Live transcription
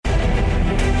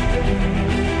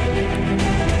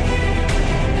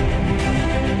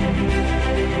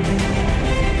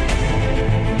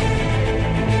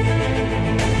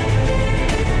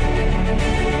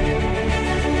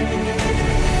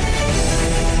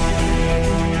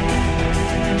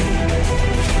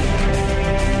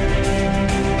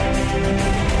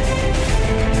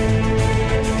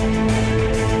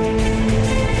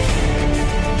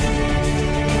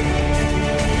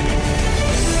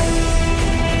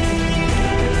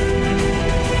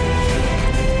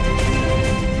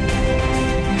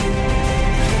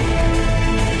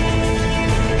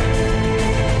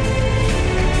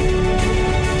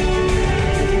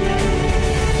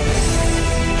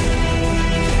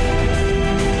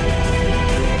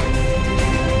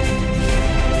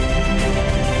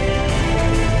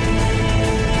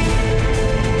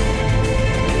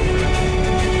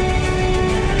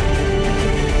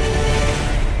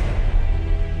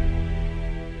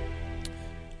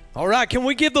All right, can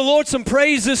we give the Lord some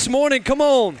praise this morning? Come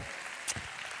on.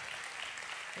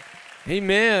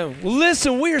 Amen. Well,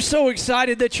 listen, we are so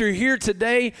excited that you're here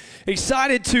today,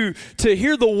 excited to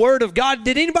hear the Word of God.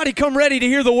 Did anybody come ready to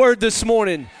hear the Word this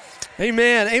morning?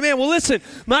 Amen. Amen. Well, listen,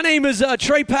 my name is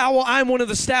Trey Powell. I'm one of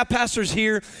the staff pastors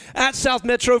here at South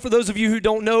Metro, for those of you who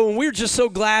don't know, and we're just so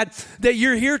glad that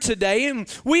you're here today.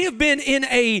 And we have been in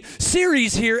a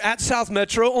series here at South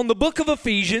Metro on the book of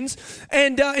Ephesians,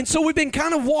 and so we've been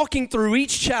kind of walking through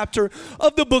each chapter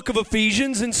of the book of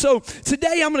Ephesians. And so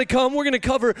today we're going to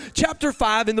cover chapter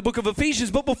 5 in the book of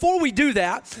Ephesians. But before we do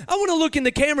that, I want to look in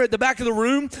the camera at the back of the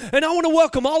room, and I want to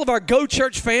welcome all of our Go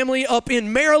Church family up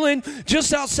in Maryland,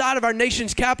 just outside of our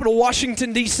nation's capital,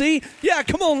 Washington, D.C. Yeah,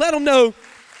 come on, let them know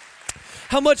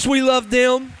how much we love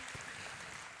them.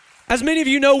 As many of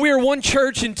you know, we are one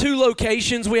church in two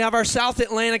locations. We have our South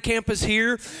Atlanta campus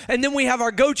here, and then we have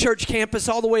our Go Church campus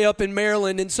all the way up in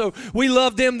Maryland. And so we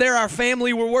love them. They're our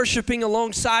family. We're worshiping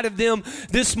alongside of them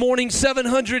this morning,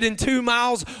 702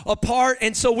 miles apart.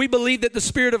 And so we believe that the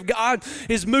Spirit of God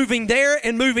is moving there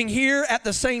and moving here at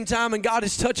the same time, and God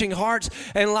is touching hearts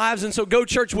and lives. And so Go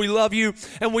Church, we love you,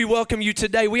 and we welcome you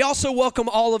today. We also welcome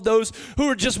all of those who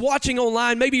are just watching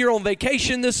online. Maybe you're on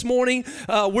vacation this morning.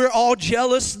 We're all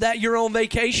jealous that you're on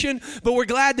vacation, but we're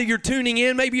glad that you're tuning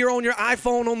in. Maybe you're on your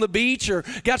iPhone on the beach or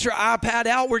got your iPad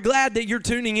out. We're glad that you're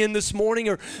tuning in this morning,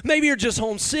 or maybe you're just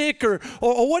homesick or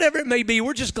whatever it may be.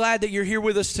 We're just glad that you're here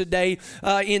with us today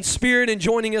in spirit and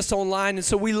joining us online, and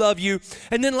so we love you.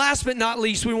 And then last but not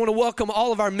least, we want to welcome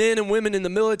all of our men and women in the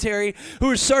military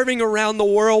who are serving around the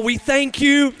world. We thank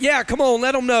you. Yeah, come on,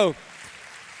 let them know.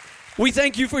 We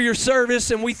thank you for your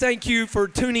service, and we thank you for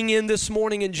tuning in this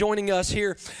morning and joining us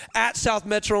here at South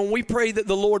Metro. And we pray that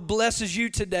the Lord blesses you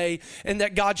today and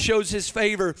that God shows His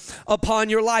favor upon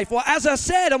your life. Well, as I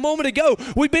said a moment ago,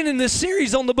 we've been in this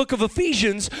series on the book of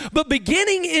Ephesians, but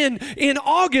beginning in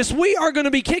August, we are going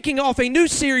to be kicking off a new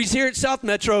series here at South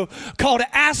Metro called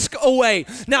Ask Away.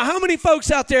 Now, how many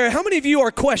folks out there, how many of you are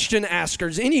question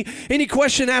askers? Any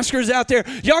question askers out there?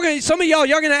 Some of y'all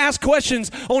going to ask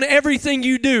questions on everything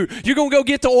you do. You're going to go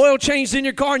get the oil changed in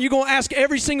your car, and you're going to ask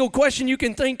every single question you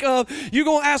can think of. You're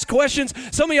going to ask questions.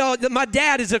 Some of y'all, my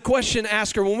dad is a question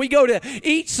asker. When we go to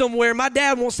eat somewhere, my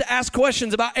dad wants to ask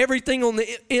questions about everything on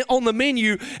the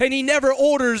menu, and he never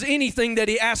orders anything that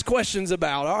he asks questions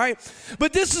about, all right?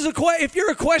 But this is if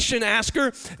you're a question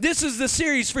asker, this is the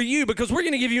series for you, because we're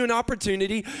going to give you an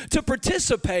opportunity to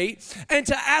participate and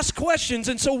to ask questions.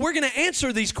 And so we're going to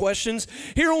answer these questions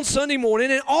here on Sunday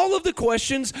morning, and all of the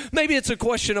questions, maybe it's a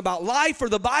question about life or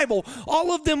the Bible,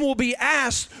 all of them will be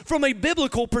asked from a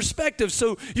biblical perspective.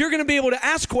 So you're going to be able to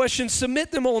ask questions, submit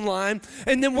them online,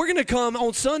 and then we're going to come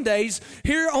on Sundays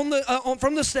here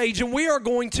from the stage, and we are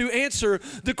going to answer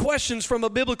the questions from a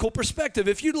biblical perspective.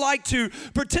 If you'd like to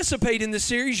participate in this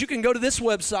series, you can go to this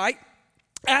website,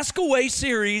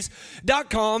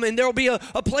 askawayseries.com, and there will be a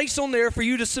place on there for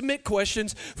you to submit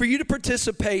questions, for you to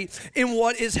participate in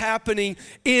what is happening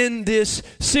in this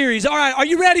series. All right, are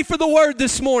you ready for the word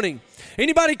this morning?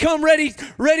 Anybody come ready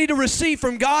to receive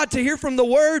from God, to hear from the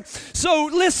word?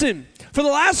 So listen. For the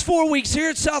last 4 weeks here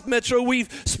at South Metro, we've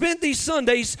spent these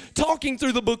Sundays talking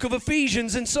through the book of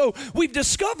Ephesians, and so we've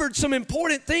discovered some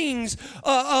important things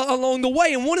along the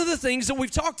way. And one of the things that we've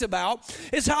talked about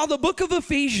is how the book of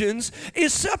Ephesians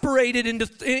is separated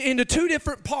into two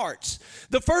different parts.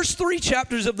 The first 3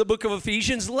 chapters of the book of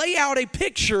Ephesians lay out a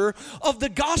picture of the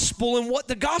gospel and what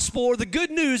the gospel or the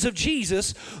good news of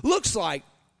Jesus looks like.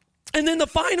 And then the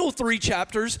final 3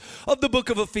 chapters of the book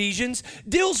of Ephesians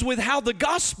deals with how the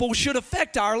gospel should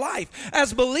affect our life.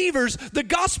 As believers, the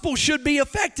gospel should be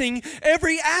affecting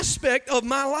every aspect of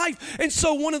my life. And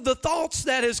so one of the thoughts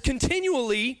that has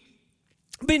continually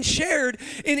been shared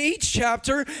in each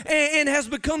chapter and has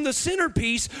become the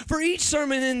centerpiece for each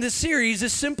sermon in this series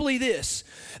is simply this: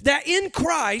 that in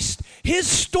Christ, His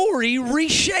story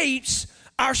reshapes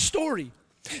our story.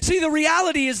 See, the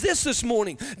reality is this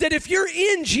morning, that if you're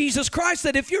in Jesus Christ,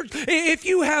 that if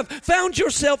you have found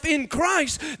yourself in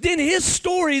Christ, then His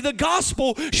story, the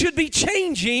gospel, should be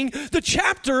changing the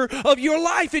chapter of your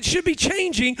life. It should be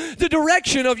changing the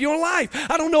direction of your life.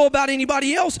 I don't know about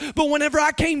anybody else, but whenever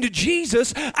I came to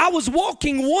Jesus, I was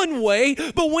walking one way,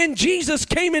 but when Jesus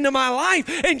came into my life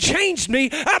and changed me,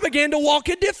 I began to walk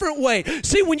a different way.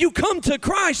 See, when you come to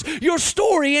Christ, your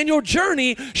story and your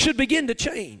journey should begin to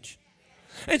change.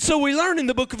 And so we learn in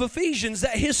the book of Ephesians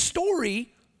that His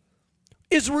story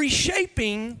is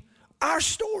reshaping our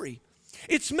story.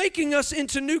 It's making us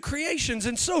into new creations.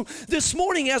 And so this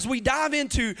morning, as we dive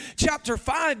into chapter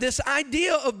 5, this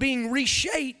idea of being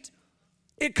reshaped,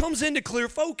 it comes into clear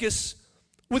focus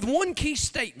with one key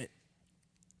statement.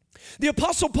 The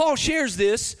Apostle Paul shares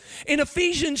this in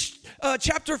Ephesians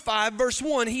chapter 5, verse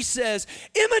 1. He says,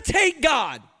 imitate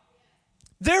God,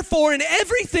 therefore, in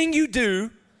everything you do,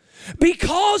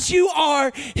 because you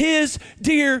are his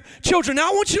dear children.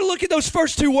 Now, I want you to look at those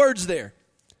first two words there.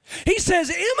 He says,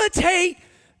 imitate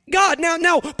God.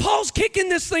 Now, Paul's kicking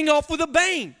this thing off with a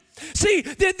bang. See,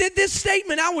 this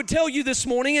statement I would tell you this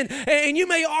morning, and you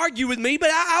may argue with me, but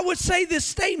I would say this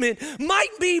statement might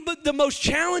be the most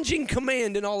challenging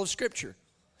command in all of Scripture.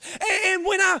 And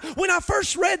when I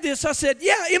first read this, I said,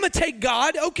 yeah, imitate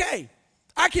God, okay.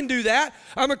 I can do that.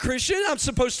 I'm a Christian. I'm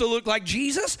supposed to look like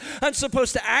Jesus. I'm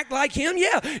supposed to act like him.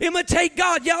 Yeah, imitate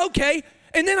God. Yeah, okay.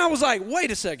 And then I was like,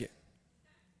 wait a second.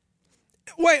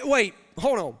 Wait,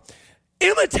 hold on.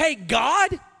 Imitate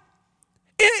God?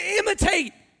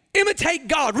 Imitate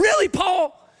God. Really,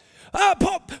 Paul?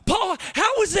 Paul,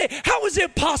 how is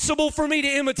it possible for me to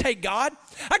imitate God?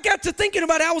 I got to thinking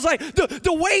about it. I was like,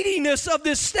 the weightiness of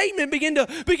this statement began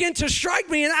to strike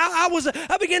me, and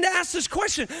I began to ask this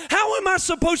question: how am I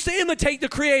supposed to imitate the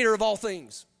Creator of all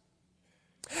things?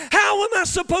 How am I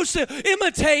supposed to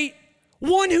imitate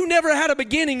one who never had a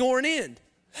beginning or an end?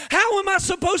 How am I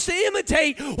supposed to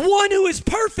imitate one who is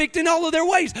perfect in all of their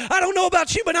ways? I don't know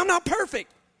about you, but I'm not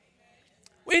perfect.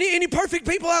 Any perfect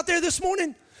people out there this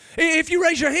morning? If you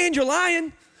raise your hand, you're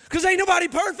lying, because ain't nobody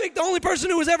perfect. The only person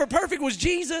who was ever perfect was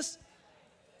Jesus.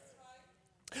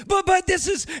 But this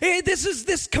is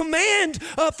this command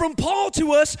from Paul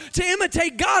to us to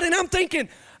imitate God, and I'm thinking,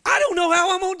 I don't know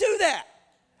how I'm going to do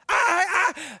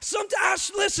that.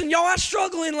 Sometimes, listen, y'all, I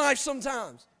struggle in life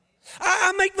sometimes.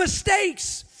 I make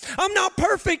mistakes. I'm not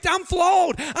perfect. I'm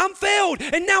flawed. I'm failed.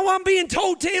 And now I'm being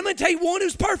told to imitate one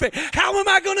who's perfect. How am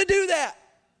I going to do that?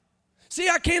 See,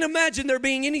 I can't imagine there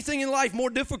being anything in life more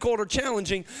difficult or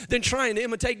challenging than trying to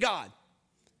imitate God.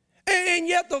 And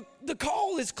yet the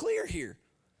call is clear here.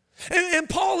 And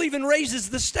Paul even raises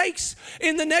the stakes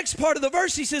in the next part of the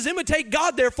verse. He says, imitate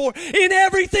God, therefore, in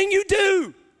everything you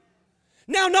do.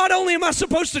 Now, not only am I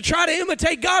supposed to try to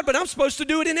imitate God, but I'm supposed to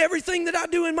do it in everything that I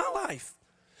do in my life.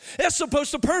 That's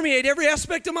supposed to permeate every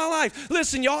aspect of my life.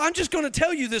 Listen, y'all, I'm just going to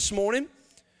tell you this morning.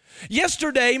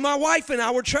 Yesterday, my wife and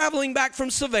I were traveling back from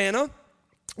Savannah.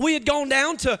 We had gone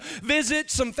down to visit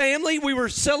some family. We were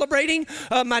celebrating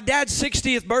my dad's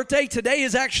 60th birthday. Today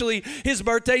is actually his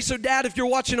birthday. So, Dad, if you're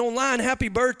watching online, happy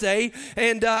birthday.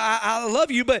 And I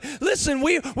love you. But listen,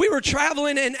 we were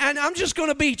traveling, and I'm just going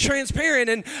to be transparent.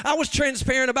 And I was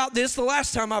transparent about this the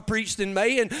last time I preached in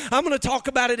May. And I'm going to talk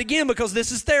about it again because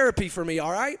this is therapy for me,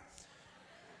 all right?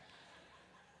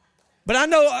 But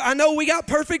I know we got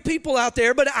perfect people out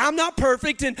there, but I'm not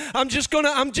perfect, and I'm just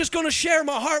gonna share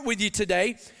my heart with you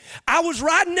today. I was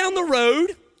riding down the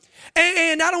road,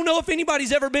 and I don't know if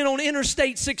anybody's ever been on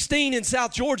Interstate 16 in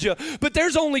South Georgia, but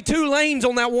there's only 2 lanes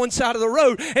on that one side of the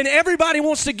road, and everybody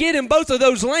wants to get in both of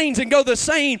those lanes and go the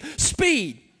same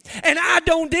speed. And I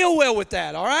don't deal well with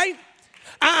that, all right?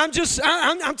 I'm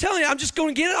telling you, I'm just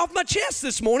gonna get it off my chest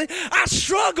this morning. I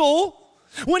struggle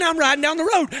when I'm riding down the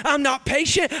road. I'm not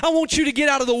patient. I want you to get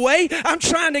out of the way. I'm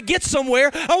trying to get somewhere.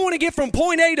 I want to get from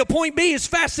point A to point B as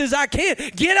fast as I can.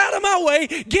 Get out of my way.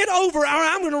 Get over, or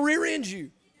I'm going to rear end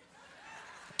you.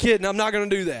 Kidding, I'm not going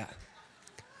to do that.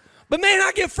 But man,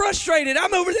 I get frustrated.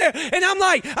 I'm over there, and I'm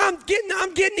like, I'm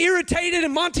getting irritated,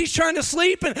 and Monty's trying to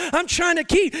sleep, and I'm trying to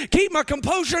keep my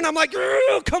composure, and I'm like,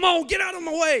 come on, get out of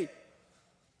my way.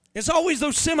 It's always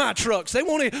those semi trucks. They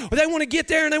want to get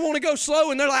there and they want to go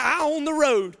slow, and they're like, I own the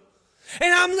road.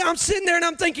 And I'm sitting there and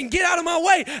I'm thinking, get out of my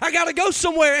way. I got to go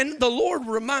somewhere. And the Lord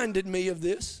reminded me of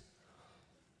this.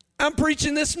 I'm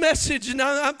preaching this message, and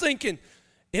I'm thinking,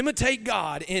 imitate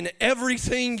God in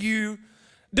everything you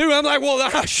do. I'm like, well,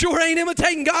 I sure ain't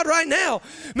imitating God right now.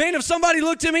 Man, if somebody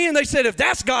looked at me and they said, if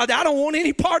that's God, I don't want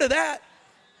any part of that.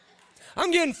 I'm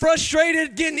getting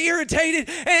frustrated, getting irritated,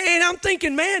 and I'm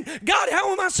thinking, man, God,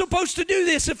 how am I supposed to do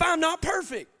this if I'm not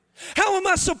perfect? How am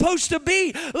I supposed to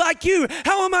be like you?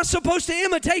 How am I supposed to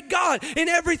imitate God in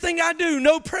everything I do?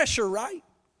 No pressure, right?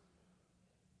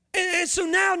 And so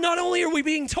now not only are we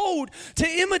being told to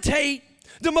imitate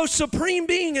the most supreme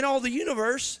being in all the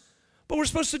universe, but we're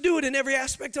supposed to do it in every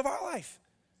aspect of our life.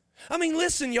 I mean,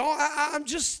 listen, y'all, I'm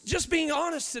just being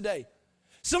honest today.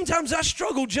 Sometimes I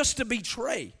struggle just to be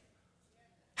Trey.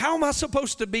 How am I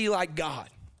supposed to be like God?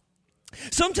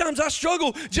 Sometimes I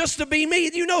struggle just to be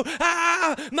me. You know,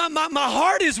 my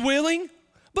heart is willing,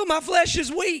 but my flesh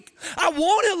is weak. I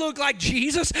want to look like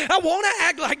Jesus. I want to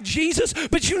act like Jesus,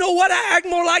 but you know what? I act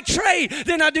more like Trey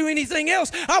than I do anything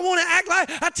else.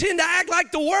 I tend to act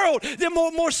like the world, than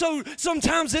more so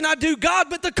sometimes than I do God,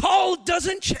 but the call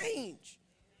doesn't change.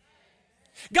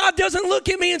 God doesn't look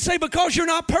at me and say, because you're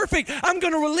not perfect, I'm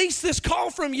going to release this call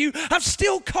from you. I've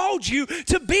still called you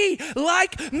to be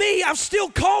like me. I've still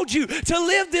called you to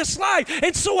live this life.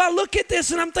 And so I look at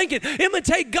this and I'm thinking,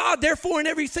 imitate God, therefore, in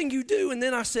everything you do. And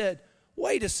then I said,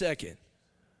 wait a second.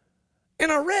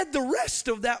 And I read the rest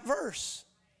of that verse.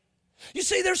 You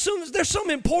see, there's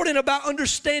something important about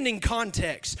understanding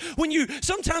context.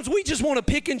 Sometimes we just want to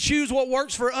pick and choose what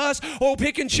works for us, or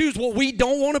pick and choose what we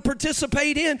don't want to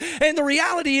participate in. And the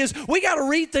reality is, we got to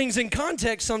read things in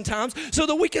context sometimes so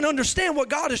that we can understand what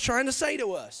God is trying to say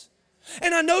to us.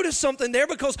 And I noticed something there,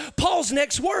 because Paul's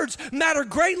next words matter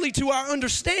greatly to our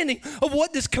understanding of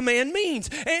what this command means.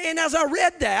 And as I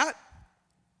read that,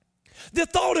 the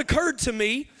thought occurred to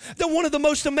me that one of the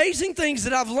most amazing things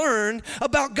that I've learned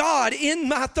about God in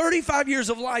my 35 years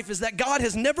of life is that God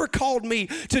has never called me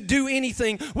to do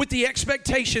anything with the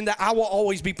expectation that I will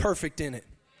always be perfect in it.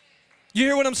 You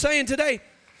hear what I'm saying today?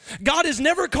 God has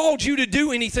never called you to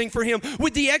do anything for Him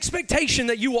with the expectation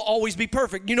that you will always be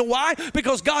perfect. You know why?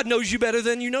 Because God knows you better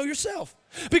than you know yourself.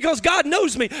 Because God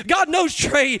knows me. God knows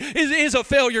Trey is a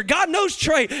failure. God knows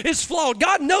Trey is flawed.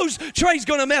 God knows Trey's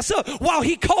going to mess up. While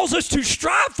He calls us to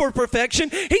strive for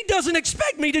perfection, He doesn't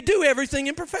expect me to do everything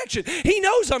in perfection. He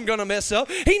knows I'm going to mess up.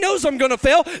 He knows I'm going to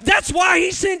fail. That's why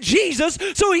He sent Jesus,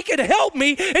 so He could help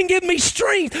me and give me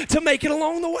strength to make it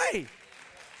along the way.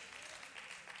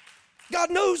 God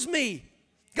knows me.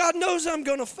 God knows I'm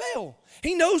going to fail.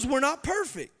 He knows we're not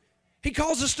perfect. He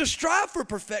calls us to strive for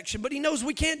perfection, but He knows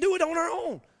we can't do it on our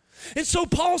own. And so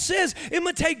Paul says,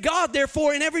 imitate God,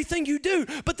 therefore, in everything you do.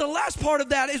 But the last part of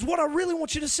that is what I really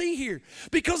want you to see here.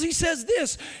 Because he says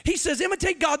this. He says,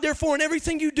 imitate God, therefore, in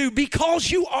everything you do,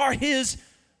 because you are His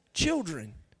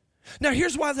children. Now,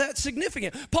 here's why that's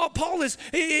significant. Paul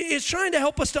is trying to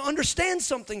help us to understand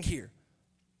something here.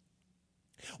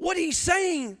 What he's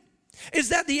saying is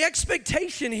that the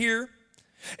expectation here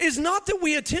is not that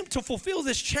we attempt to fulfill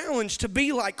this challenge to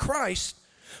be like Christ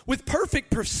with perfect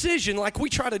precision like we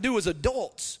try to do as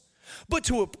adults, but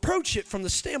to approach it from the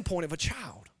standpoint of a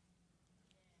child.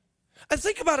 And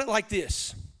think about it like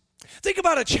this. Think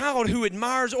about a child who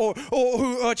admires or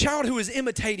a child who is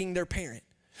imitating their parent.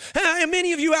 And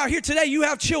many of you out here today, you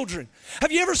have children.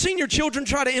 Have you ever seen your children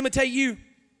try to imitate you?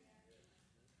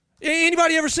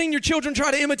 Anybody ever seen your children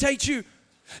try to imitate you?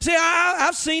 See,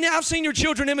 I've seen it. I've seen your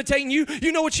children imitating you.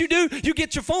 You know what you do? You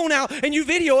get your phone out and you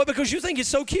video it because you think it's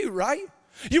so cute, right?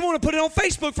 You want to put it on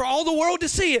Facebook for all the world to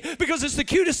see it because it's the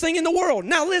cutest thing in the world.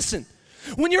 Now listen,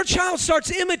 when your child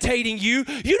starts imitating you,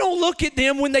 you don't look at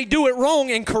them when they do it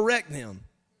wrong and correct them.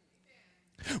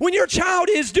 When your child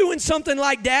is doing something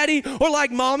like daddy or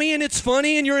like mommy and it's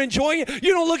funny and you're enjoying it,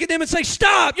 you don't look at them and say,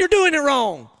 stop, you're doing it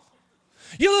wrong.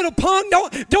 You little punk,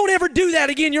 don't ever do that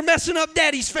again. You're messing up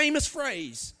daddy's famous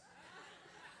phrase.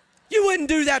 You wouldn't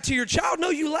do that to your child.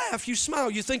 No, you laugh, you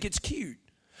smile, you think it's cute.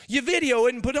 You video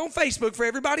it and put it on Facebook for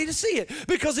everybody to see it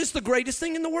because it's the greatest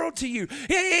thing in the world to you.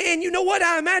 And you know what?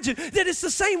 I imagine that it's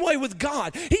the same way with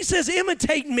God. He says,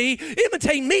 imitate me,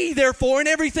 therefore, in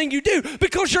everything you do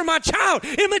because you're my child.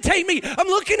 Imitate me. I'm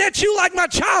looking at you like my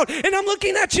child, and I'm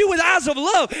looking at you with eyes of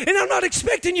love, and I'm not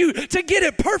expecting you to get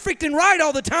it perfect and right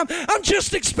all the time. I'm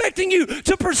just expecting you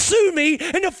to pursue me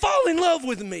and to fall in love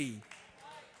with me.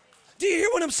 Do you hear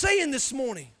what I'm saying this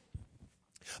morning?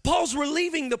 Paul's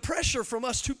relieving the pressure from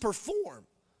us to perform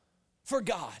for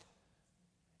God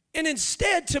and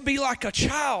instead to be like a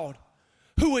child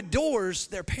who adores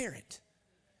their parent,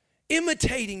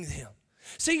 imitating them.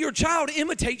 See, your child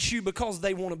imitates you because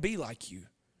they want to be like you.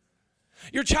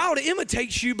 Your child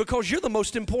imitates you because you're the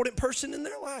most important person in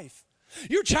their life.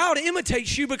 Your child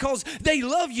imitates you because they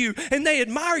love you and they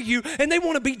admire you and they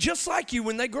want to be just like you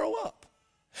when they grow up.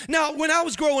 Now, when I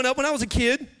was growing up, when I was a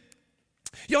kid,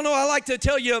 y'all know I like to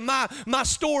tell you my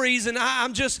stories, and I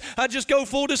just go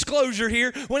full disclosure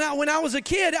here. When I was a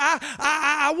kid,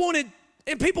 I wanted,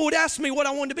 and people would ask me what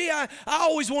I wanted to be. I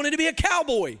always wanted to be a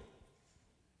cowboy.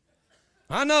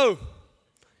 I know.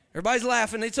 Everybody's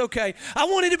laughing. It's okay. I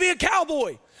wanted to be a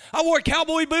cowboy. I wore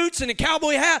cowboy boots and a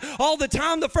cowboy hat all the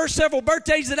time. The first several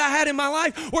birthdays that I had in my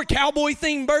life were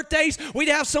cowboy-themed birthdays. We'd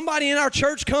have somebody in our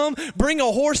church come, bring a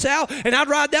horse out, and I'd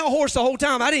ride that horse the whole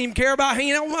time. I didn't even care about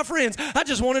hanging out with my friends. I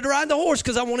just wanted to ride the horse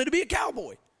because I wanted to be a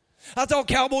cowboy. I thought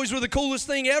cowboys were the coolest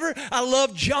thing ever. I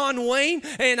loved John Wayne,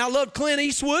 and I loved Clint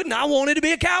Eastwood, and I wanted to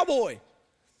be a cowboy.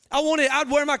 I'd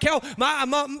wear my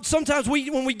sometimes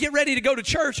when we get ready to go to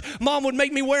church, Mom would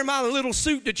make me wear my little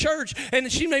suit to church,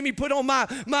 and she made me put on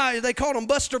my they called them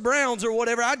Buster Browns or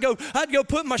whatever. I'd go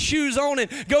put my shoes on and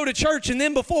go to church, and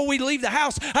then before we leave the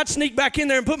house, I'd sneak back in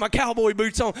there and put my cowboy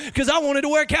boots on because I wanted to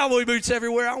wear cowboy boots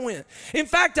everywhere I went. In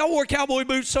fact, I wore cowboy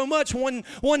boots so much one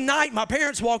night my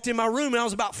parents walked in my room, and I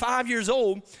was about 5 years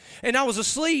old. And I was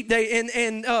asleep. I'd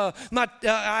had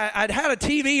a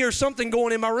TV or something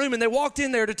going in my room, and they walked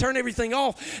in there to turn everything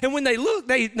off. And when they looked,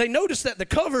 they noticed that the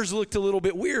covers looked a little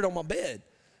bit weird on my bed.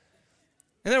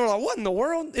 And they were like, what in the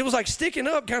world? It was like sticking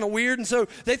up kind of weird. And so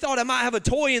they thought I might have a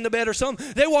toy in the bed or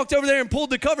something. They walked over there and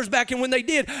pulled the covers back. And when they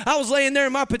did, I was laying there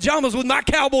in my pajamas with my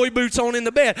cowboy boots on in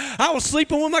the bed. I was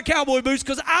sleeping with my cowboy boots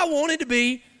because I wanted to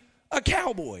be a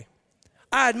cowboy.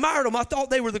 I admired them. I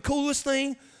thought they were the coolest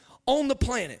thing on the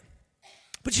planet.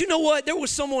 But you know what? There was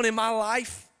someone in my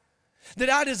life that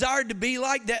I desired to be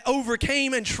like that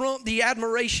overcame and trumped the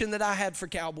admiration that I had for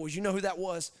cowboys. You know who that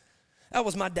was? That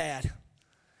was my dad. It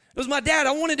was my dad.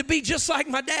 I wanted to be just like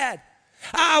my dad.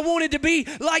 I wanted to be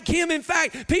like him. In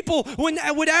fact, people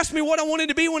would ask me what I wanted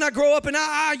to be when I grow up, and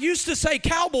I used to say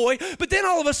cowboy, but then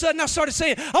all of a sudden I started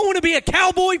saying, I want to be a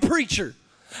cowboy preacher.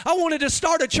 I wanted to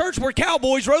start a church where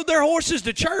cowboys rode their horses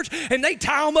to church, and they'd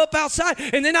tie them up outside,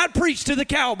 and then I'd preach to the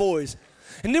cowboys.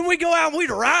 And then we'd go out and we'd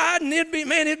ride, and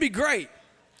it'd be great.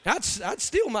 I'd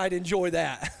still might enjoy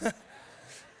that.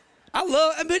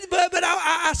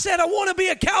 I said I want to be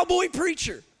a cowboy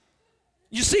preacher.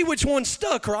 You see which one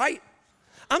stuck, right?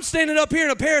 I'm standing up here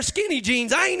in a pair of skinny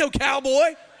jeans. I ain't no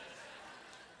cowboy,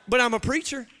 but I'm a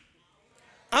preacher.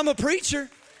 I'm a preacher.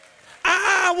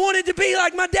 I wanted to be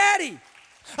like my daddy.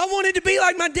 I wanted to be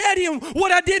like my daddy, and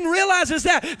what I didn't realize is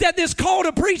that this call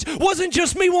to preach wasn't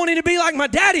just me wanting to be like my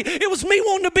daddy. It was me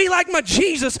wanting to be like my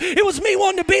Jesus. It was me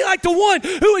wanting to be like the one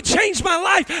who had changed my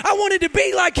life. I wanted to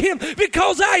be like him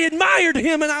because I admired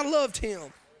him and I loved him.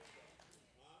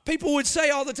 People would say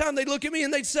all the time, they'd look at me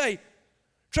and they'd say,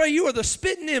 Trey, you are the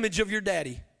spitting image of your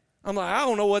daddy. I'm like, I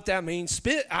don't know what that means.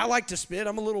 Spit? I like to spit.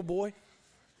 I'm a little boy.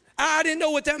 I didn't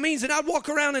know what that means, and I'd walk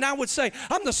around and I would say,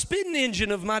 I'm the spitting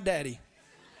engine of my daddy.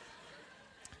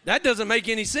 That doesn't make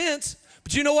any sense.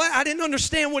 But you know what? I didn't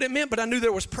understand what it meant, but I knew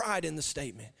there was pride in the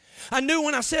statement. I knew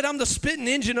when I said I'm the spitting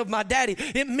engine of my daddy,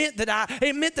 it meant that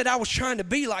I was trying to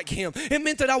be like him. It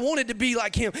meant that I wanted to be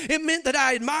like him. It meant that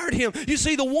I admired him. You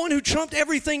see, the one who trumped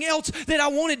everything else that I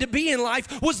wanted to be in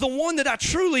life was the one that I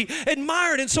truly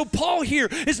admired. And so Paul here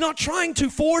is not trying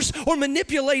to force or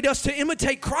manipulate us to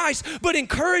imitate Christ, but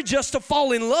encourage us to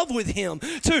fall in love with him.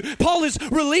 Paul is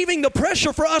relieving the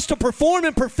pressure for us to perform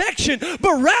in perfection,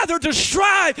 but rather to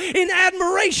strive in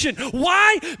admiration.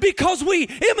 Why? Because we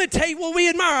imitate what we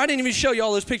admire. I didn't even show you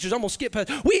all those pictures. I'm going to skip past.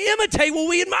 We imitate what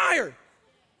we admire.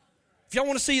 If y'all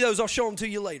want to see those, I'll show them to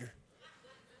you later.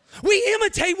 We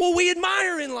imitate what we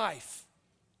admire in life.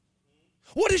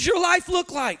 What does your life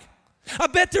look like? I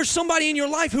bet there's somebody in your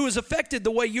life who has affected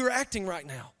the way you're acting right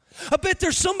now. I bet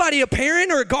there's somebody, a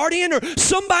parent or a guardian or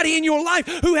somebody in your life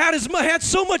who had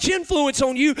so much influence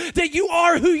on you that you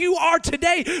are who you are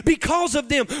today because of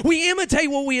them. We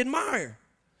imitate what we admire.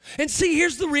 And see,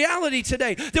 here's the reality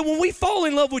today, that when we fall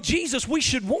in love with Jesus, we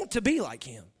should want to be like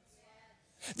him.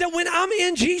 That when I'm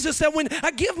in Jesus, that when I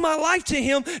give my life to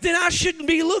him, then I shouldn't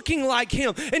be looking like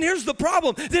him. And here's the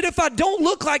problem, that if I don't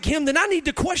look like him, then I need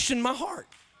to question my heart.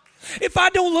 If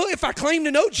I claim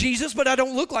to know Jesus, but I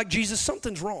don't look like Jesus,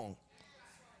 something's wrong.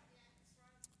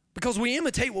 Because we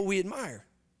imitate what we admire.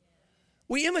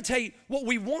 We imitate what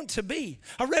we want to be.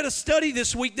 I read a study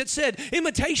this week that said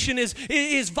imitation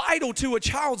is vital to a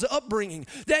child's upbringing.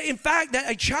 That in fact,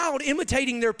 that a child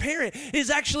imitating their parent is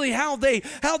actually how they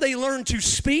learn to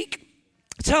speak.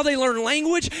 It's how they learn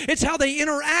language. It's how they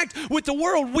interact with the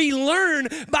world. We learn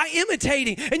by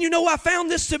imitating. And you know, I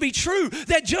found this to be true,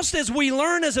 that just as we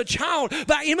learn as a child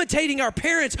by imitating our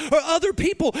parents or other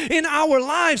people in our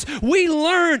lives, we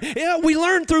learn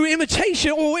through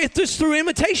imitation, or it's through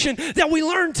imitation that we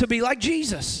learn to be like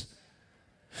Jesus.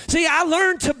 See, I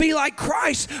learned to be like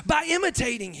Christ by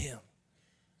imitating him.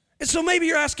 And so maybe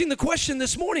you're asking the question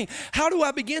this morning, how do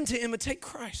I begin to imitate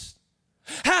Christ?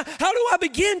 How do I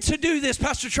begin to do this,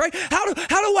 Pastor Trey? How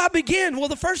do I begin? Well,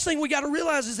 the first thing we got to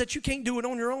realize is that you can't do it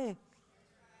on your own.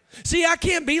 See, I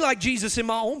can't be like Jesus in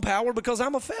my own power because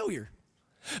I'm a failure.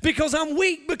 Because I'm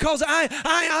weak, because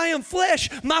I am flesh.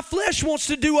 My flesh wants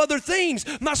to do other things.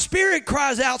 My spirit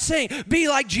cries out saying, be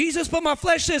like Jesus, but my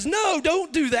flesh says, no,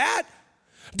 don't do that.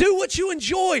 Do what you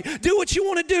enjoy. Do what you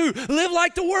want to do. Live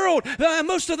like the world.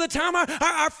 Most of the time,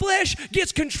 our flesh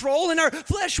gets control, and our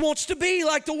flesh wants to be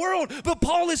like the world. But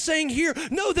Paul is saying here,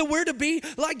 know that we're to be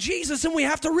like Jesus, and we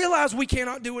have to realize we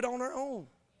cannot do it on our own.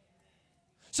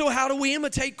 So how do we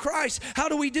imitate Christ? How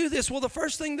do we do this? Well, the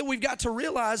first thing that we've got to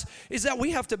realize is that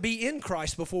we have to be in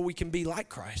Christ before we can be like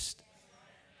Christ.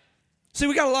 See,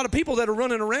 we got a lot of people that are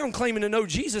running around claiming to know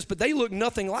Jesus, but they look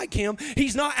nothing like him.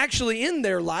 He's not actually in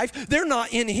their life. They're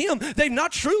not in him. They've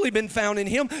not truly been found in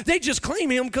him. They just claim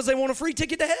him because they want a free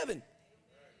ticket to heaven.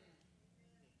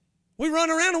 We run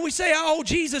around and we say, oh,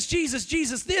 Jesus, Jesus,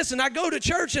 Jesus, this, and I go to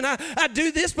church and I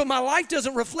do this, but my life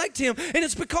doesn't reflect him, and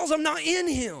it's because I'm not in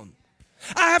him.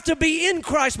 I have to be in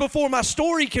Christ before my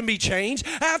story can be changed.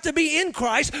 I have to be in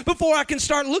Christ before I can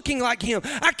start looking like him.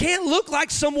 I can't look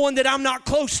like someone that I'm not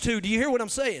close to. Do you hear what I'm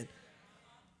saying?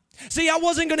 See, I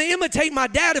wasn't going to imitate my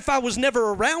dad if I was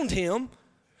never around him.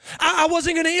 I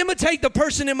wasn't going to imitate the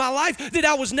person in my life that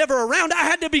I was never around. I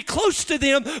had to be close to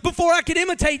them before I could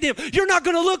imitate them. You're not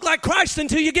going to look like Christ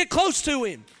until you get close to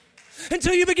him.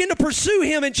 Until you begin to pursue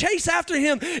him and chase after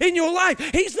him in your life.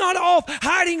 He's not off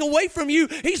hiding away from you.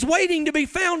 He's waiting to be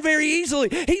found very easily.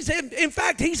 In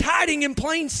fact, he's hiding in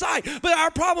plain sight. But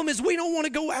our problem is we don't want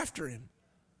to go after him.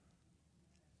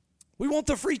 We want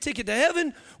the free ticket to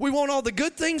heaven. We want all the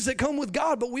good things that come with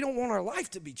God, but we don't want our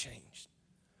life to be changed.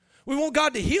 We want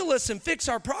God to heal us and fix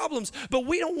our problems, but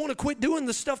we don't want to quit doing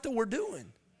the stuff that we're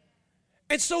doing.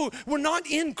 And so we're not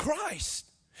in Christ.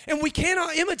 And we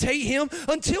cannot imitate him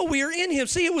until we are in him.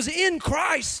 See, it was in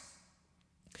Christ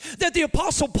that the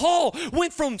Apostle Paul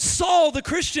went from Saul, the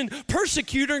Christian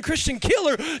persecutor and Christian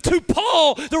killer, to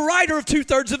Paul, the writer of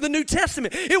 2/3 of the New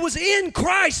Testament. It was in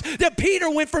Christ that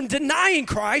Peter went from denying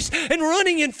Christ and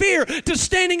running in fear to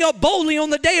standing up boldly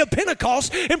on the day of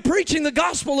Pentecost and preaching the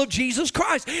gospel of Jesus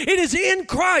Christ. It is in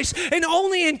Christ and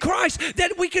only in Christ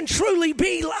that we can truly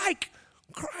be like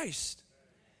Christ.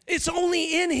 It's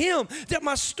only in him that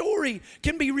my story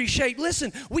can be reshaped.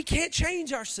 Listen, we can't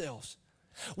change ourselves.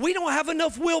 We don't have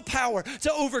enough willpower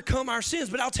to overcome our sins.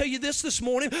 But I'll tell you this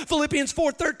morning, Philippians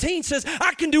 4:13 says,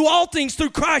 I can do all things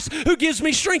through Christ who gives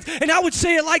me strength. And I would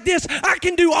say it like this, I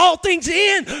can do all things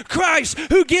in Christ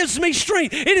who gives me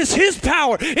strength. It is his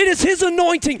power. It is his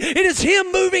anointing. It is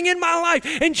him moving in my life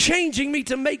and changing me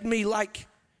to make me like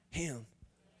him.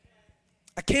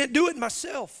 I can't do it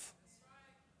myself.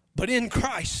 But in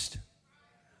Christ,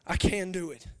 I can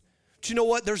do it. But you know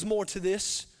what? There's more to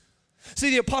this. See,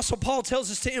 the Apostle Paul tells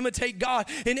us to imitate God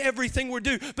in everything we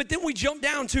do. But then we jump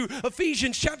down to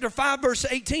Ephesians chapter 5, verse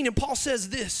 18, and Paul says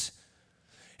this.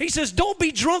 He says, don't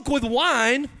be drunk with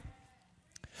wine.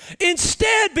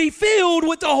 Instead, be filled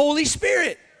with the Holy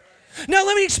Spirit. Now,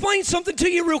 let me explain something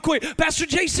to you real quick. Pastor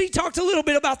JC talked a little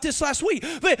bit about this last week.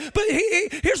 But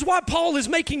here's why Paul is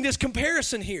making this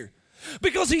comparison here.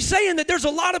 Because he's saying that there's a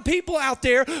lot of people out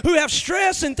there who have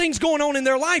stress and things going on in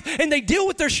their life, and they deal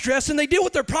with their stress and they deal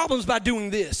with their problems by doing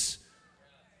this.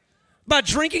 By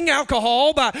drinking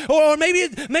alcohol, or maybe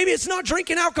it's not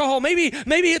drinking alcohol. Maybe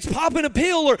it's popping a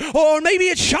pill, or maybe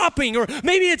it's shopping, or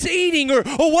maybe it's eating, or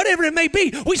whatever it may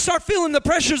be. We start feeling the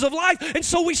pressures of life, and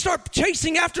so we start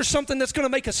chasing after something that's going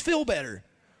to make us feel better.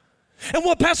 And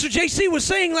what Pastor JC was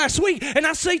saying last week, and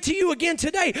I say to you again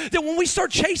today, that when we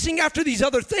start chasing after these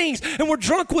other things, and we're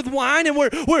drunk with wine, and we're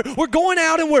going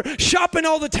out and we're shopping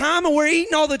all the time, and we're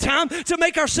eating all the time to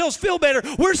make ourselves feel better,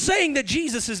 we're saying that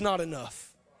Jesus is not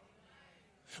enough.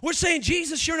 We're saying,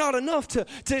 Jesus, you're not enough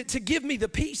to give me the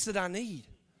peace that I need.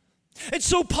 And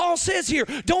so Paul says here,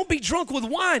 don't be drunk with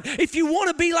wine. If you want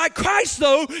to be like Christ,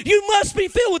 though, you must be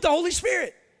filled with the Holy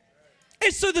Spirit.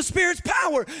 It's through the Spirit's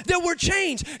power that we're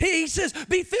changed. He says,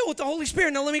 be filled with the Holy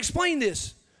Spirit. Now, let me explain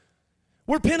this.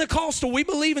 We're Pentecostal. We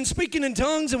believe in speaking in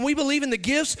tongues, and we believe in the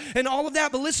gifts and all of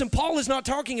that. But listen, Paul is not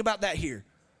talking about that here.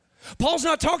 Paul's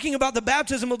not talking about the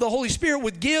baptism of the Holy Spirit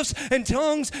with gifts and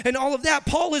tongues and all of that.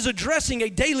 Paul is addressing a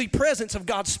daily presence of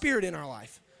God's Spirit in our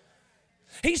life.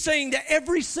 He's saying that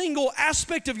every single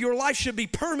aspect of your life should be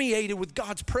permeated with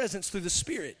God's presence through the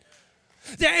Spirit.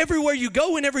 That everywhere you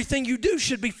go and everything you do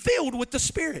should be filled with the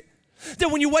Spirit. That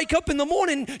when you wake up in the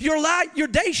morning, your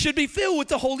day should be filled with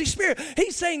the Holy Spirit.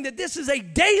 He's saying that this is a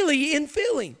daily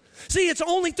infilling. See, it's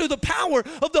only through the power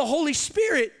of the Holy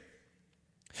Spirit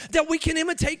that we can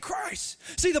imitate Christ.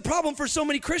 See, the problem for so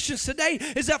many Christians today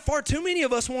is that far too many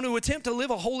of us want to attempt to live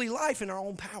a holy life in our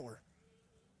own power.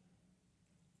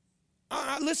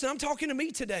 Listen, I'm talking to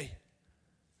me today.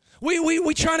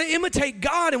 We try to imitate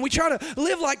God, and we try to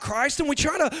live like Christ, and we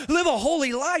try to live a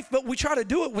holy life, but we try to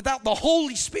do it without the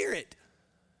Holy Spirit.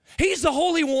 He's the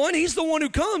Holy One. He's the one who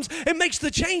comes and makes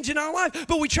the change in our life.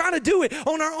 But we try to do it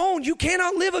on our own. You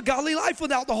cannot live a godly life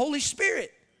without the Holy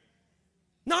Spirit.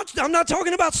 I'm not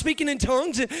talking about speaking in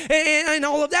tongues and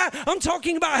all of that. I'm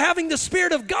talking about having the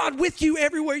Spirit of God with you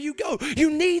everywhere you go. You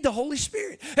need the Holy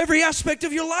Spirit. Every aspect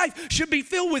of your life should be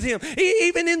filled with Him.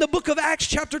 Even in the book of Acts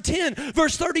chapter 10,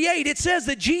 verse 38, it says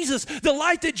that Jesus, the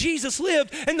life that Jesus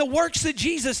lived and the works that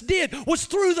Jesus did was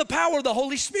through the power of the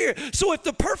Holy Spirit. So if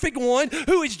the perfect one,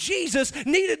 who is Jesus,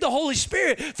 needed the Holy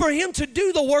Spirit for Him to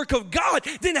do the work of God,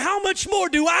 then how much more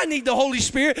do I need the Holy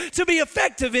Spirit to be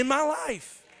effective in my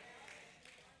life?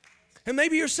 And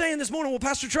maybe you're saying this morning, well,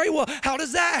 Pastor Trey, well, how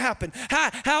does that happen?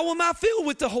 How am I filled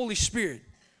with the Holy Spirit?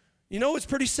 You know, it's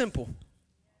pretty simple.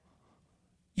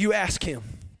 You ask Him.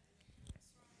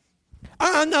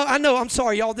 I know, I'm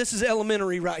sorry, y'all, this is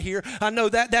elementary right here. I know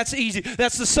that's easy.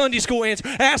 That's the Sunday school answer.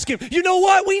 Ask Him. You know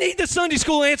what? We need the Sunday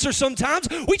school answer sometimes.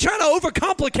 We try to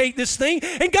overcomplicate this thing,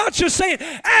 and God's just saying,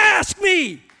 ask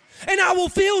me, and I will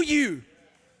fill you.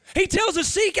 He tells us,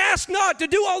 seek, ask not, to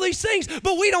do all these things,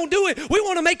 but we don't do it. We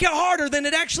want to make it harder than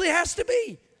it actually has to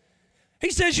be. He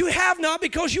says, you have not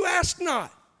because you ask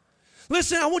not.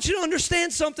 Listen, I want you to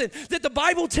understand something, that the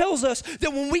Bible tells us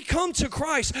that when we come to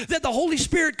Christ, that the Holy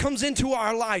Spirit comes into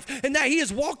our life and that He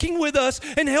is walking with us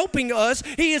and helping us.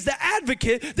 He is the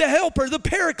advocate, the helper, the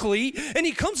paraclete, and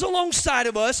He comes alongside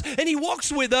of us and He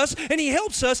walks with us and He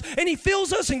helps us and He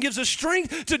fills us and gives us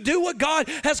strength to do what God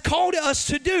has called us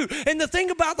to do. And the thing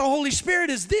about the Holy Spirit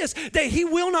is this, that He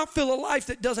will not fill a life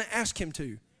that doesn't ask Him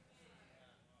to.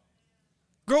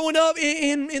 Growing up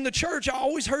in the church, I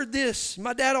always heard this.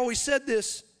 My dad always said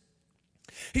this.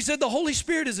 He said, the Holy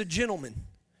Spirit is a gentleman.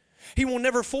 He will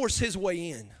never force His way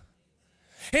in.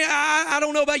 Hey, I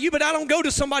don't know about you, but I don't go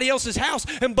to somebody else's house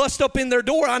and bust up in their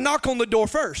door. I knock on the door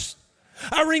first.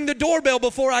 I ring the doorbell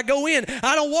before I go in.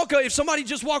 I don't walk up. If somebody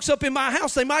just walks up in my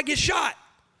house, they might get shot.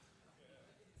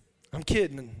 I'm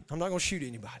kidding. I'm not going to shoot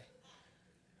anybody.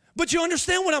 But you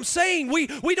understand what I'm saying?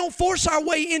 We don't force our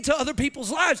way into other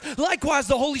people's lives. Likewise,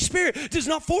 the Holy Spirit does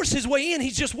not force His way in.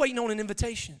 He's just waiting on an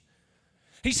invitation.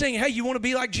 He's saying, hey, you want to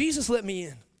be like Jesus? Let me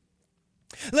in.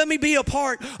 Let me be a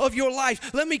part of your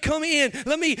life. Let me come in.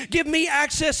 Give me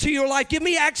access to your life. Give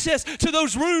me access to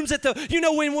those rooms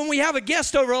when we have a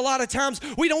guest over, a lot of times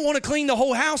we don't want to clean the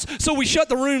whole house, so we shut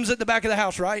the rooms at the back of the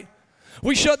house, right?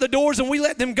 We shut the doors and we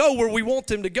let them go where we want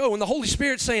them to go. And the Holy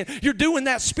Spirit's saying, you're doing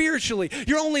that spiritually.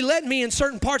 You're only letting me in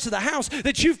certain parts of the house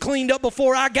that you've cleaned up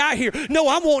before I got here. No,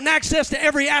 I'm wanting access to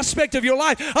every aspect of your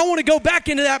life. I want to go back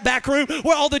into that back room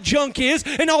where all the junk is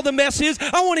and all the mess is.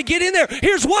 I want to get in there.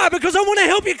 Here's why, because I want to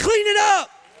help you clean it up.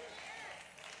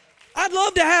 I'd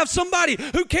love to have somebody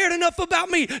who cared enough about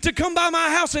me to come by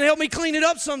my house and help me clean it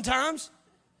up sometimes.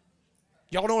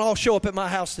 Y'all don't all show up at my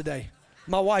house today.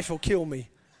 My wife will kill me.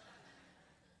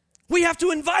 We have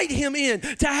to invite Him in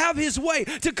to have His way,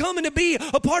 to come and to be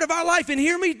a part of our life. And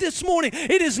hear me this morning,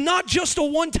 it is not just a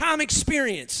one-time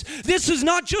experience. This is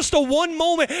not just a one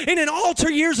moment in an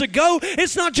altar years ago.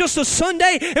 It's not just a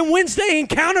Sunday and Wednesday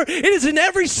encounter. It is an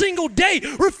every single day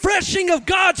refreshing of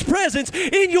God's presence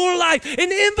in your life,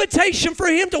 an invitation for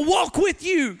Him to walk with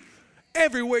you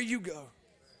everywhere you go.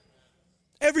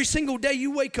 Every single day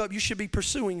you wake up, you should be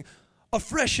pursuing a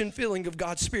fresh infilling of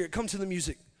God's Spirit. Come to the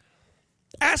music.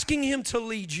 Asking Him to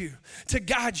lead you, to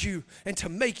guide you, and to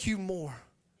make you more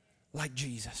like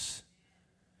Jesus.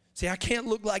 See, I can't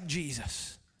look like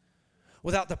Jesus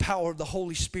without the power of the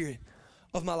Holy Spirit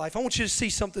of my life. I want you to see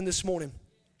something this morning.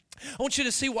 I want you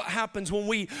to see what happens when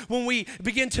we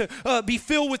begin to be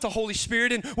filled with the Holy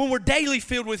Spirit, and when we're daily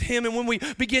filled with Him, and when we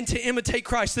begin to imitate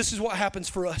Christ. This is what happens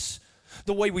for us.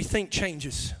 The way we think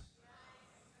changes.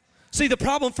 See, the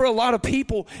problem for a lot of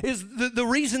people is the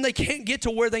reason they can't get to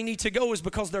where they need to go is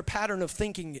because their pattern of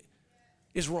thinking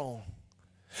is wrong.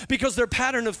 Because their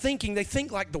pattern of thinking, they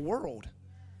think like the world.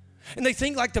 And they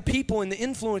think like the people and the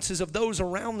influences of those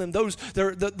around them,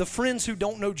 the friends who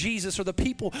don't know Jesus, or the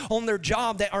people on their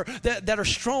job that are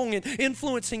strong and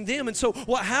influencing them. And so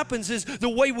what happens is the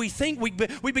way we think,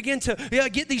 we begin to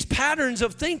get these patterns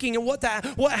of thinking. And what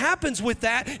happens with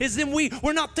that is then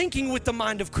we're not thinking with the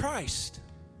mind of Christ.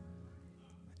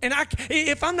 And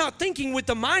if I'm not thinking with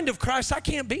the mind of Christ, I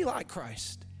can't be like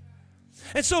Christ.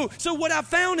 And so what I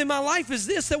found in my life is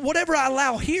this, that whatever I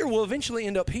allow here will eventually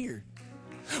end up here.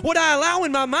 What I allow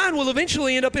in my mind will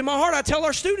eventually end up in my heart. I tell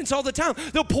our students all the time,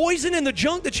 the poison and the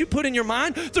junk that you put in your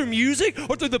mind through music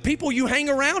or through the people you hang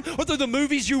around or through the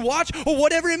movies you watch or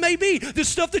whatever it may be, the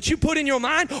stuff that you put in your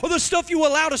mind or the stuff you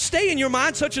allow to stay in your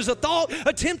mind, such as a thought,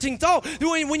 a tempting thought,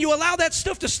 when you allow that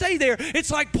stuff to stay there,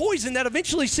 it's like poison that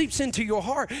eventually seeps into your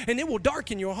heart and it will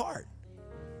darken your heart.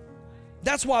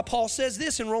 That's why Paul says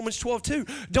this in Romans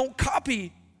 12:2. Don't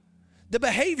copy the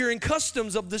behavior and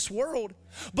customs of this world,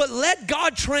 but let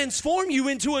God transform you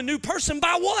into a new person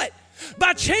by what?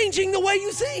 By changing the way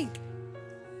you think.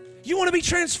 You want to be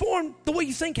transformed, the way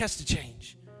you think has to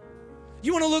change.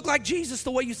 You want to look like Jesus,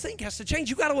 the way you think has to change.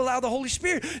 You got to allow the Holy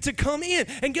Spirit to come in.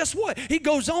 And guess what? He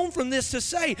goes on from this to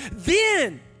say,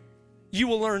 then you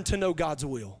will learn to know God's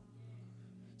will.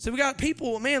 So we got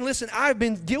people, man, listen, I've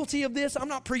been guilty of this. I'm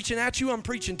not preaching at you, I'm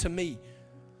preaching to me.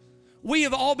 We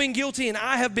have all been guilty, and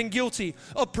I have been guilty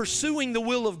of pursuing the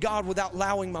will of God without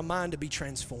allowing my mind to be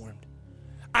transformed.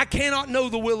 I cannot know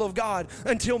the will of God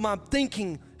until my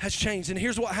thinking has changed. And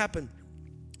here's what happened.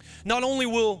 Not only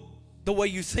will the way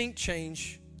you think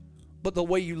change, but the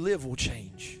way you live will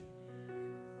change.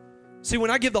 See,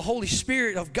 when I give the Holy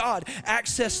Spirit of God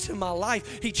access to my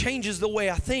life, He changes the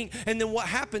way I think, and then what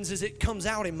happens is it comes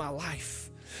out in my life.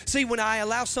 See, when I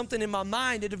allow something in my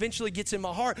mind, it eventually gets in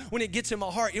my heart. When it gets in my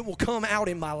heart, it will come out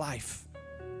in my life.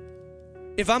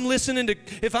 If I'm listening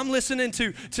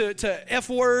to F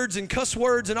words and cuss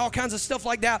words and all kinds of stuff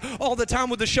like that all the time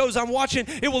with the shows I'm watching,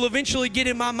 it will eventually get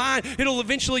in my mind, it'll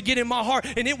eventually get in my heart,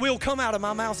 and it will come out of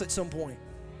my mouth at some point.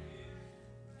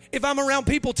 If I'm around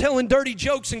people telling dirty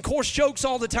jokes and coarse jokes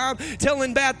all the time,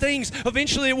 telling bad things,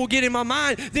 eventually it will get in my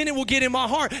mind, then it will get in my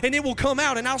heart, and it will come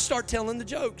out, and I'll start telling the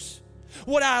jokes.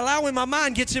 What I allow in my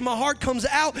mind gets in my heart, comes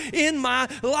out in my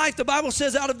life. The Bible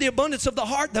says out of the abundance of the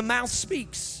heart, the mouth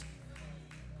speaks.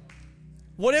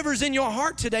 Whatever's in your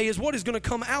heart today is what is going to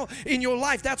come out in your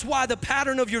life. That's why the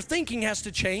pattern of your thinking has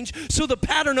to change, so the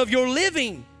pattern of your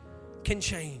living can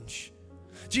change.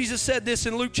 Jesus said this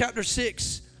in Luke chapter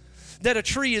 6, that a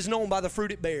tree is known by the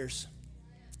fruit it bears.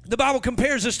 The Bible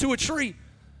compares us to a tree.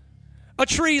 A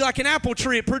tree, like an apple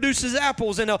tree, it produces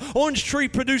apples, and an orange tree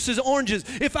produces oranges.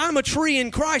 If I'm a tree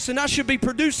in Christ, then I should be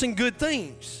producing good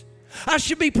things. I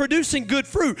should be producing good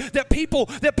fruit that people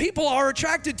are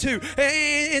attracted to.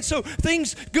 And so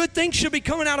good things should be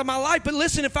coming out of my life. But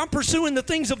listen, if I'm pursuing the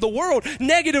things of the world,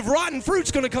 negative, rotten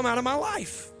fruit's going to come out of my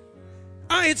life.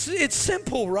 It's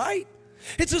simple, right?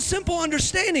 It's a simple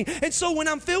understanding. And so when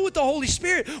I'm filled with the Holy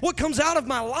Spirit, what comes out of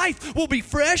my life will be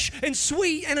fresh and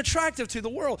sweet and attractive to the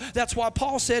world. That's why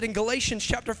Paul said in Galatians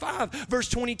chapter 5, verse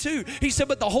 22, he said,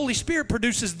 but the Holy Spirit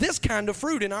produces this kind of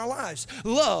fruit in our lives: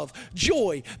 love,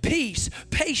 joy, peace,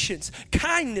 patience,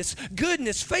 kindness,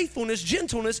 goodness, faithfulness,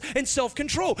 gentleness, and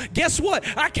self-control. Guess what?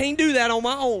 I can't do that on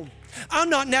my own.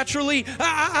 I'm not naturally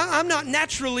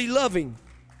loving.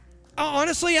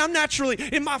 Honestly, I'm naturally,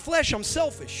 in my flesh, I'm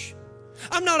selfish.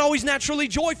 I'm not always naturally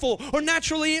joyful or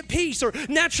naturally at peace or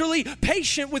naturally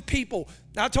patient with people.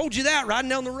 I told you that riding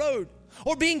down the road.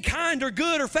 Or being kind or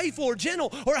good or faithful or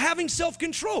gentle or having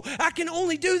self-control. I can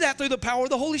only do that through the power of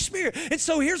the Holy Spirit. And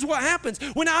so here's what happens.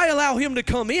 When I allow Him to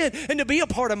come in and to be a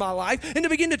part of my life and to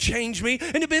begin to change me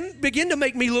and to begin to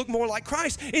make me look more like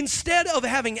Christ, instead of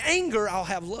having anger, I'll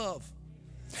have love.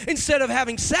 Instead of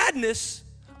having sadness,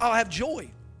 I'll have joy.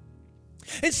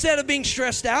 Instead of being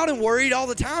stressed out and worried all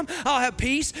the time, I'll have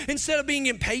peace. Instead of being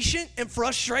impatient and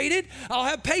frustrated, I'll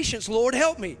have patience. Lord,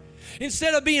 help me.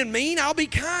 Instead of being mean, I'll be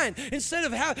kind. Instead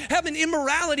of having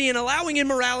immorality and allowing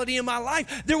immorality in my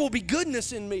life, there will be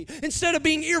goodness in me. Instead of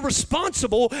being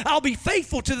irresponsible, I'll be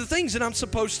faithful to the things that I'm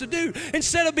supposed to do.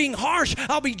 Instead of being harsh,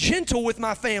 I'll be gentle with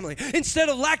my family. Instead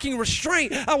of lacking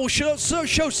restraint, I will show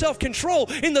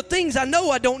self-control in the things I know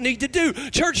I don't need to do.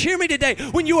 Church, hear me today.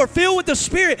 When you are filled with the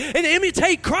Spirit and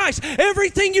imitate Christ,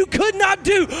 everything you could not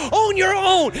do on your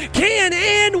own can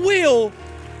and will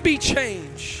be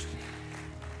changed.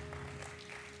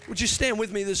 Would you stand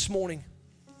with me this morning?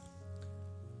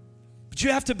 But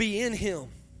you have to be in Him.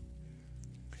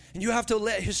 And you have to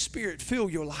let His Spirit fill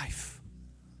your life.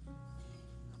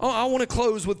 I want to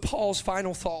close with Paul's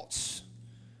final thoughts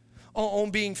on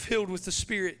being filled with the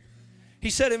Spirit. He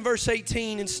said in verse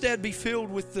 18, instead be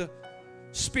filled with the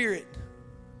Spirit.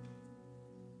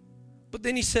 But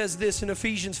then he says this in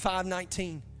Ephesians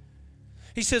 5:19.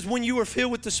 He says, when you are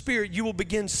filled with the Spirit, you will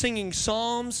begin singing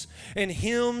psalms and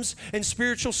hymns and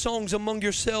spiritual songs among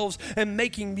yourselves and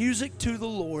making music to the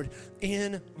Lord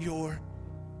in your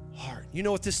heart. You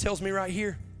know what this tells me right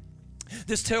here?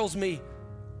 This tells me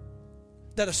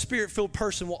that a Spirit-filled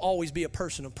person will always be a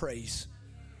person of praise.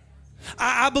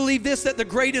 I believe this, that the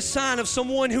greatest sign of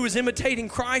someone who is imitating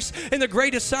Christ and the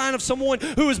greatest sign of someone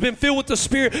who has been filled with the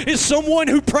Spirit is someone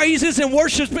who praises and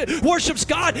worships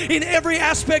God in every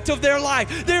aspect of their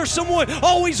life. They're someone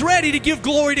always ready to give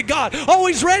glory to God,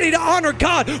 always ready to honor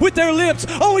God with their lips,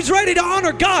 always ready to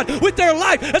honor God with their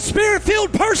life. A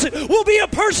Spirit-filled person will be a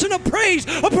person of praise,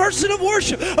 a person of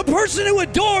worship, a person who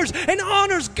adores and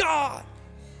honors God.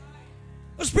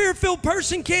 A Spirit-filled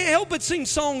person can't help but sing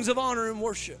songs of honor and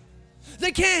worship.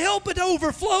 They can't help but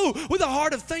overflow with a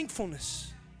heart of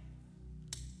thankfulness.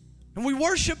 And we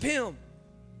worship Him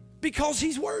because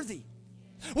He's worthy.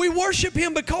 We worship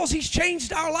Him because He's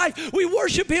changed our life. We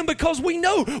worship Him because we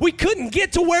know we couldn't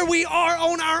get to where we are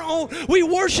on our own. We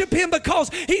worship Him because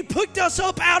He picked us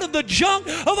up out of the junk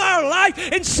of our life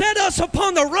and set us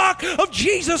upon the rock of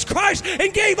Jesus Christ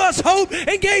and gave us hope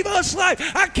and gave us life.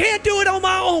 I can't do it on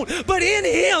my own, but in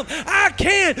Him I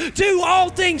can do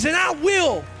all things, and I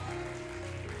will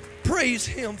praise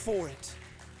Him for it.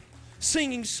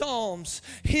 Singing psalms,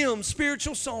 hymns,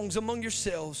 spiritual songs among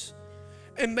yourselves,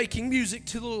 and making music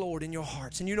to the Lord in your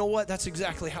hearts. And you know what? That's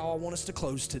exactly how I want us to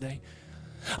close today.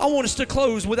 I want us to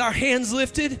close with our hands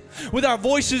lifted, with our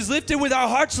voices lifted, with our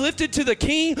hearts lifted to the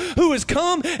King who has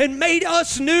come and made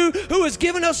us new, who has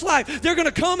given us life. They're going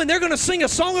to come and they're going to sing a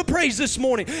song of praise this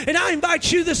morning. And I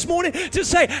invite you this morning to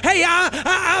say, hey,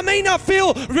 I may not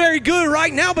feel very good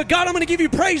right now, but God, I'm going to give you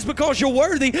praise because you're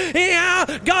worthy.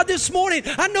 Yeah, God, this morning,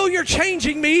 I know you're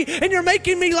changing me and you're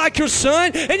making me like your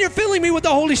Son and you're filling me with the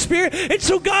Holy Spirit. And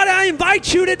so, God, I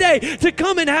invite you today to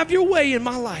come and have your way in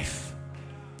my life.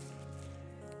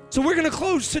 So we're going to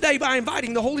close today by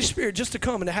inviting the Holy Spirit just to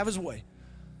come and to have His way.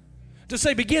 To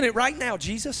say, begin it right now,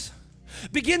 Jesus.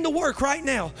 Begin the work right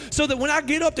now so that when I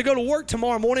get up to go to work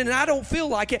tomorrow morning and I don't feel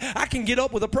like it, I can get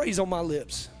up with a praise on my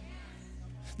lips.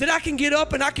 That I can get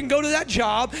up and I can go to that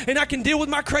job and I can deal with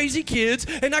my crazy kids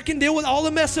and I can deal with all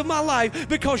the mess of my life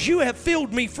because you have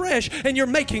filled me fresh and you're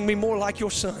making me more like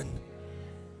your Son.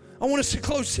 I want us to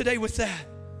close today with that.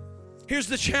 Here's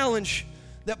the challenge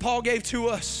that Paul gave to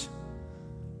us.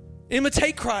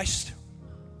 Imitate Christ,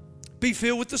 be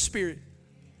filled with the Spirit,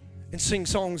 and sing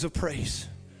songs of praise.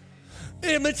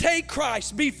 Imitate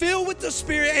Christ, be filled with the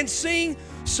Spirit, and sing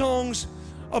songs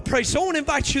of praise. So I want to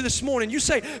invite you this morning. You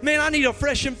say, man, I need a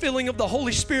fresh infilling of the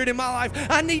Holy Spirit in my life.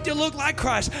 I need to look like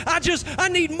Christ. I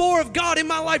need more of God in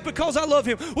my life because I love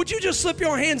Him. Would you just slip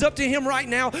your hands up to Him right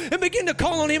now and begin to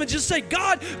call on Him and just say,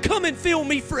 God, come and fill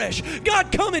me fresh.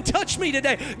 God, come and touch me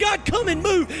today. God, come and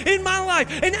move in my life.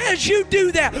 And as you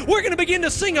do that, we're going to begin to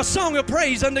sing a song of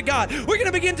praise unto God. We're going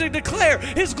to begin to declare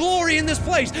His glory in this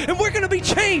place. And we're going to be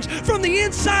changed from the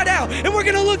inside out. And we're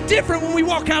going to look different when we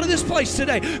walk out of this place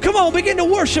today. Come on, begin to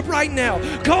worship right now.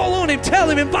 Call on Him, tell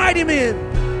Him, invite Him in.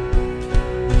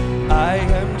 I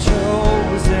am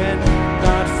chosen,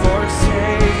 not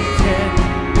forsaken.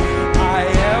 I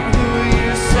am who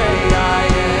you say I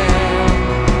am.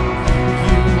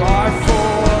 You are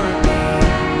for me,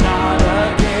 not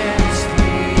against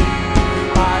me.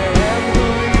 I am who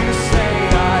you say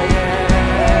I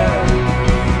am.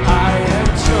 I am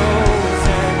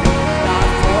chosen, not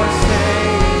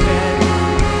forsaken.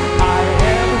 I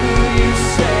am who you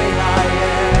say I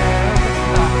am.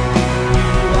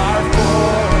 You are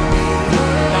for me,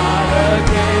 not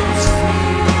against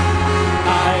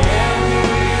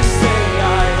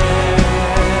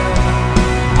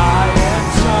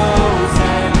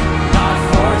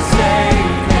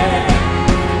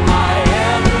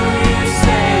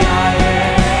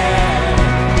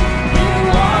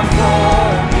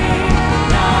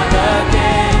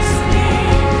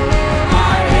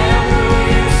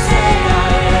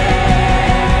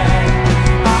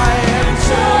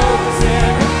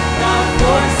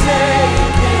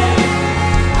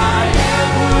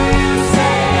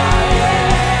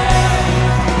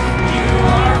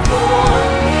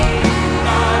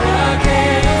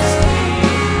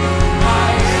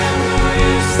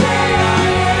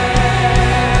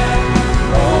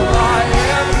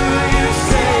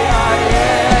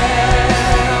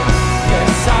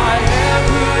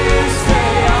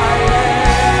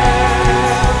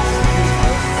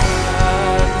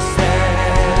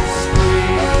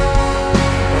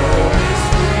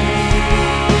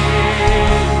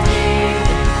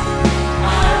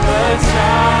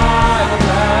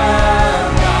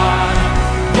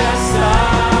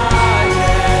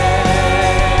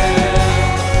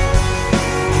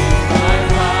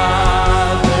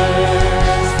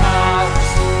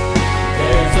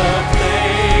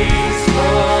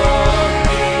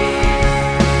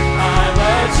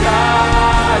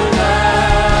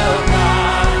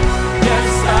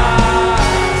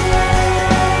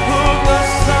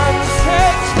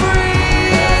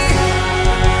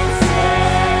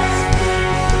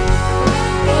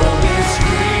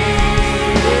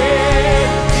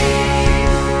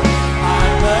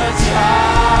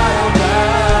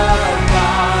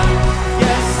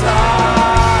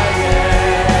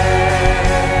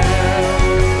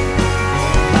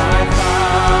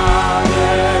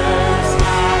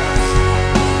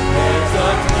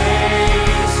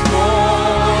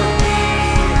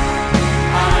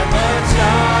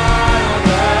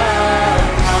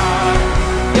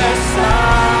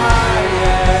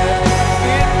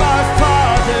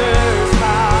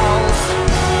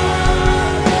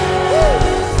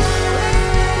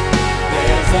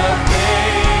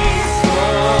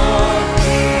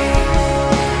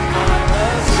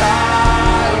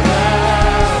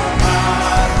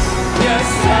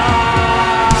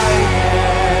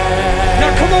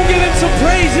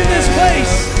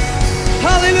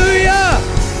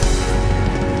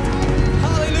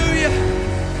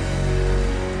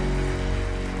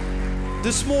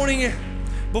this morning,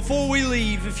 before we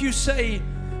leave, if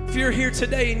you're here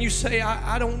today and you say,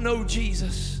 I don't know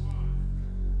Jesus,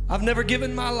 I've never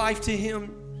given my life to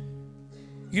him,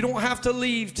 you don't have to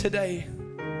leave today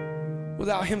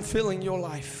without him filling your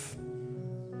life.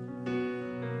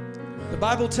 The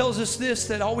Bible tells us this,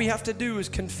 that all we have to do is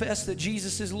confess that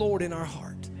Jesus is Lord in our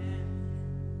heart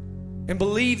and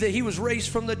believe that he was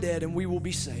raised from the dead, and we will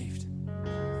be saved.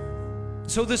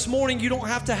 So this morning, you don't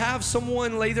have to have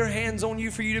someone lay their hands on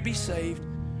you for you to be saved.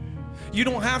 You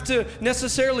don't have to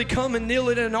necessarily come and kneel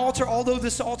at an altar, although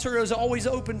this altar is always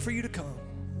open for you to come.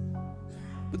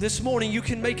 But this morning, you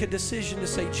can make a decision to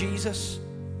say, Jesus,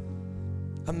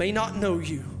 I may not know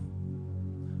you,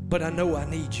 but I know I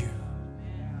need you.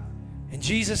 And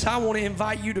Jesus, I want to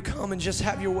invite you to come and just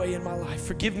have your way in my life.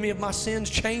 Forgive me of my sins,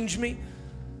 change me,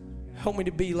 help me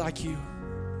to be like you.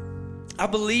 I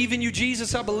believe in you,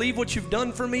 Jesus. I believe what you've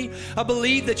done for me. I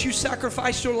believe that you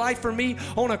sacrificed your life for me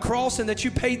on a cross and that you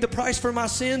paid the price for my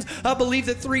sins. I believe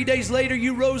that 3 days later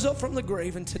you rose up from the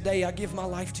grave, and today I give my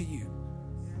life to you.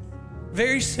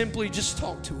 Very simply, just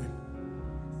talk to him.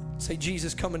 Say,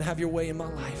 Jesus, come and have your way in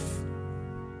my life.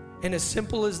 And as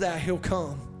simple as that, he'll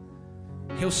come.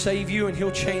 He'll save you and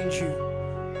he'll change you.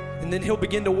 And then he'll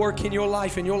begin to work in your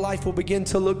life, and your life will begin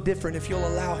to look different if you'll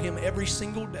allow him every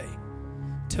single day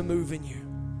to move in you.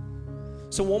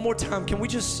 So one more time, I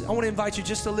want to invite you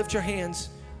just to lift your hands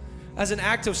as an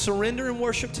act of surrender and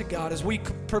worship to God as we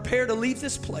prepare to leave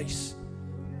this place.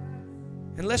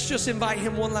 And let's just invite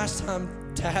him one last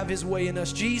time to have his way in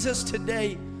us. Jesus,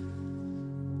 today,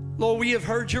 Lord, we have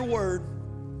heard your word.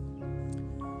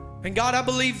 And God, I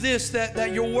believe this,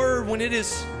 that your word, when it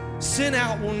is sent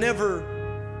out, will never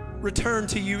return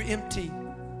to you empty.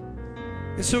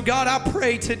 And so God, I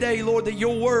pray today, Lord, that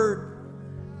your word,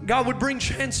 God, would bring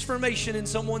transformation in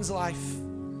someone's life.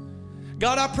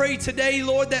 God, I pray today,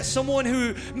 Lord, that someone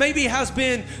who maybe has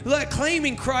been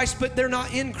claiming Christ, but they're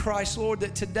not in Christ, Lord,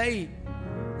 that today,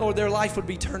 Lord, their life would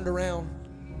be turned around.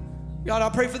 God, I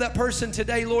pray for that person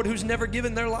today, Lord, who's never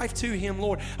given their life to him,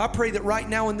 Lord. I pray that right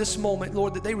now in this moment,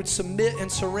 Lord, that they would submit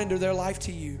and surrender their life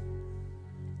to you.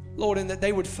 Lord, and that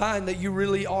they would find that you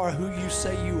really are who you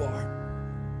say you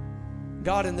are.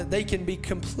 God, and that they can be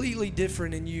completely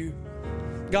different in you.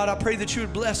 God, I pray that you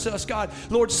would bless us. God,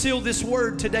 Lord, seal this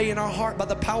word today in our heart by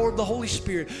the power of the Holy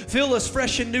Spirit. Fill us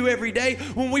fresh and new every day.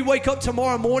 When we wake up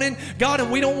tomorrow morning, God,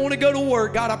 and we don't want to go to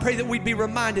work, God, I pray that we'd be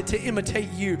reminded to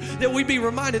imitate you. That we'd be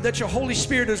reminded that your Holy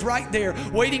Spirit is right there,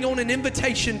 waiting on an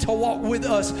invitation to walk with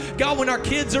us. God, when our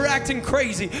kids are acting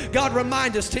crazy, God,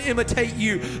 remind us to imitate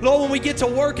you. Lord, when we get to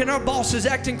work and our boss is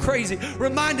acting crazy,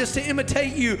 remind us to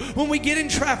imitate you. When we get in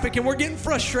traffic and we're getting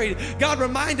frustrated, God,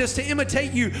 remind us to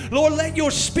imitate you. Lord, let your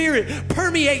Spirit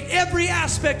permeate every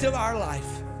aspect of our life,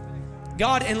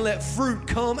 God, and let fruit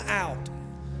come out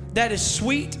that is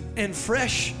sweet and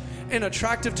fresh and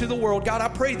attractive to the world. God, I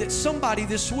pray that somebody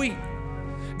this week,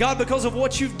 God, because of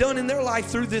what you've done in their life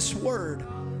through this word,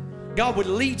 God, would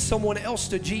lead someone else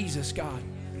to Jesus, God,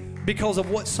 because of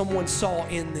what someone saw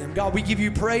in them. God, we give you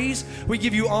praise, we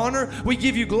give you honor, we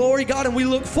give you glory, God, and we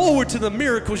look forward to the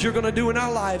miracles you're going to do in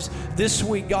our lives this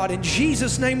week, God. In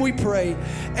Jesus' name we pray,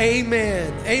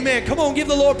 amen. Amen. Come on, give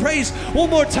the Lord praise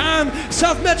one more time.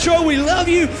 South Metro, we love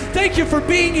you. Thank you for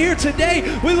being here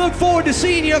today. We look forward to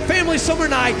seeing you at Family Summer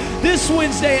Night this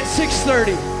Wednesday at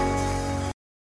 6:30.